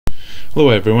Hello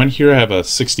everyone, here I have a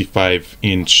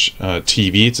 65-inch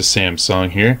TV. It's a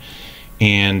Samsung here,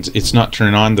 and it's not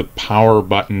turned on. The power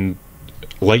button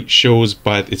light shows,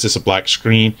 but it's just a black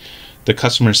screen. The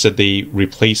customer said they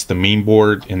replaced the main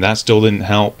board, and that still didn't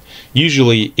help.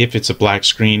 Usually if it's a black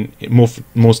screen,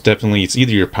 most definitely it's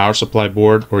either your power supply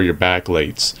board or your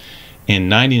backlights,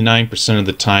 and 99% of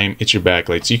the time it's your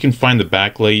backlights. You can find the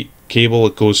backlight cable.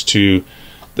 It goes to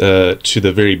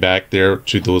the very back there,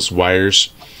 to those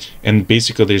wires, and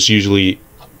basically there's usually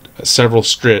several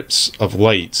strips of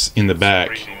lights in the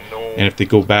back, and if they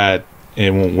go bad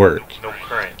it won't work.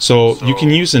 So you can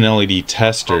use an LED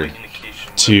tester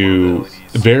to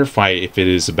verify if it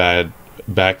is a bad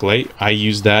backlight. I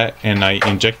used that and I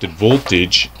injected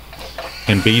voltage,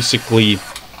 and basically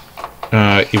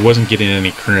it wasn't getting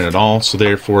any current at all, so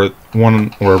therefore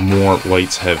one or more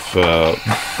lights have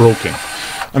broken.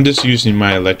 I'm just using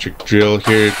my electric drill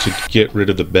here to get rid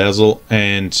of the bezel,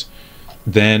 and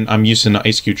then I'm using an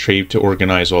ice cube tray to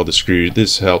organize all the screws.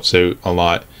 This helps out a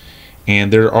lot.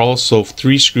 And there are also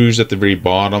 3 screws at the very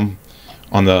bottom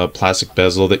on the plastic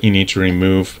bezel that you need to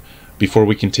remove before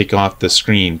we can take off the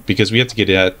screen, because we have to get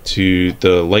it to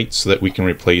the lights so that we can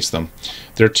replace them.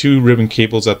 There are 2 ribbon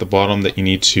cables at the bottom that you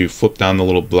need to flip down the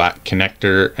little black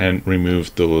connector and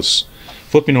remove those.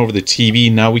 Flipping over the TV,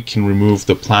 now we can remove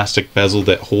the plastic bezel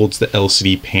that holds the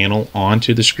LCD panel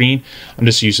onto the screen. I'm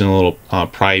just using a little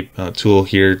pry tool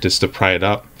here just to pry it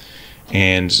up,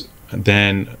 and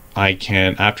then I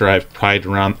can, after I've pried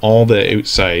around all the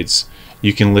outsides,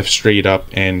 you can lift straight up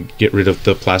and get rid of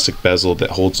the plastic bezel that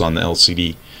holds on the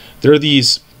LCD. There are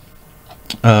these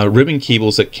ribbon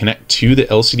cables that connect to the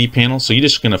LCD panel, so you're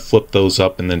just going to flip those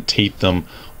up and then tape them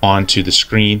onto the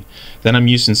screen. Then I'm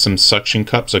using some suction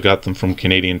cups. I got them from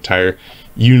Canadian Tire.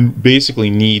 You basically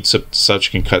need some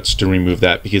suction cups to remove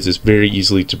that, because it's very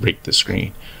easily to break the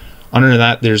screen. Under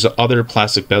that, there's other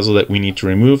plastic bezel that we need to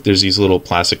remove. There's these little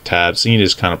plastic tabs, so you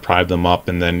just kind of pry them up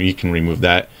and then you can remove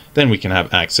that. Then we can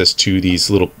have access to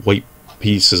these little white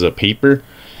pieces of paper.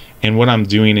 And what I'm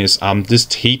doing is I'm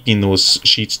just taping those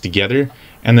sheets together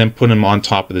and then put them on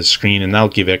top of the screen, and that'll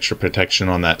give extra protection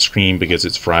on that screen because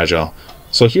it's fragile.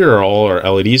 So here are all our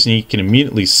LEDs, and you can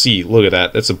immediately see, look at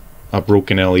that, that's a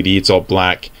broken LED. It's all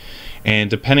black, and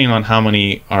depending on how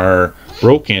many are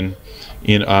broken,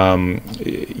 you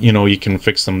know, you can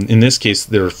fix them. In this case,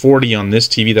 there are 40 on this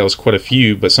TV. That was quite a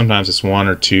few, but sometimes it's 1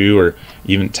 or 2 or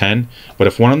even 10. But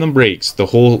if one of them breaks, the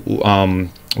whole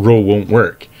row won't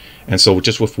work. And so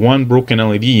just with one broken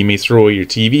LED, you may throw away your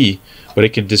TV, but it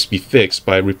can just be fixed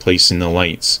by replacing the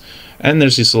lights. And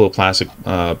there's this little plastic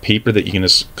paper that you can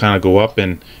just kind of go up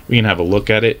and we can have a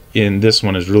look at it. And this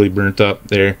one is really burnt up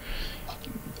there.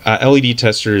 LED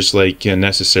testers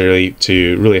necessarily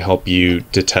to really help you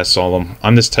to test all of them.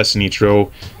 I'm just testing each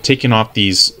row, taking off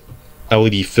these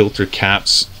LED filter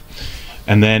caps,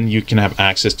 and then you can have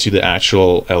access to the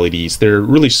actual LEDs. They're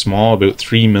really small, about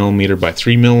 3mm by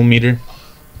 3mm,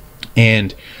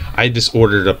 and I just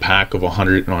ordered a pack of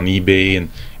 100 on eBay,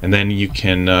 and then you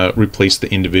can replace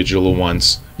the individual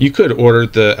ones. You could order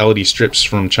the LED strips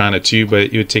from China too,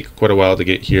 but it would take quite a while to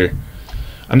get here.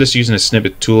 I'm just using a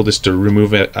snippet tool just to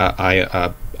remove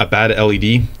a bad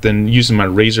LED, then using my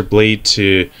razor blade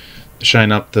to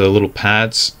shine up the little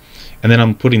pads, and then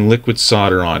I'm putting liquid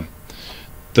solder on.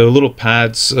 The little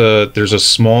pads, there's a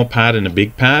small pad and a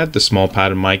big pad. The small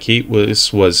pad in my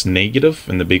case was negative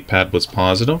and the big pad was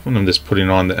positive, and I'm just putting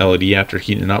on the LED after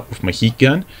heating it up with my heat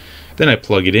gun. Then I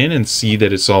plug it in and see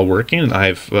that it's all working.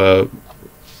 I've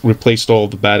replaced all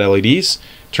the bad LEDs,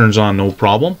 turns on no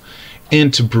problem.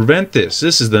 And to prevent this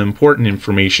is the important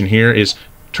information here, is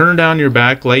turn down your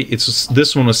backlight.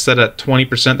 This one was set at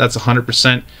 20%, that's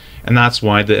 100%, and that's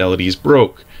why the LEDs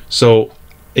broke. So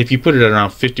if you put it at around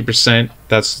 50%,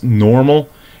 that's normal,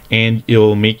 and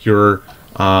it'll make your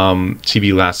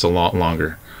TV last a lot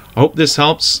longer. I hope this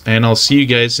helps, and I'll see you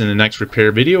guys in the next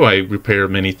repair video. I repair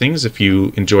many things. If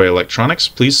you enjoy electronics,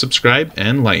 please subscribe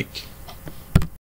and like.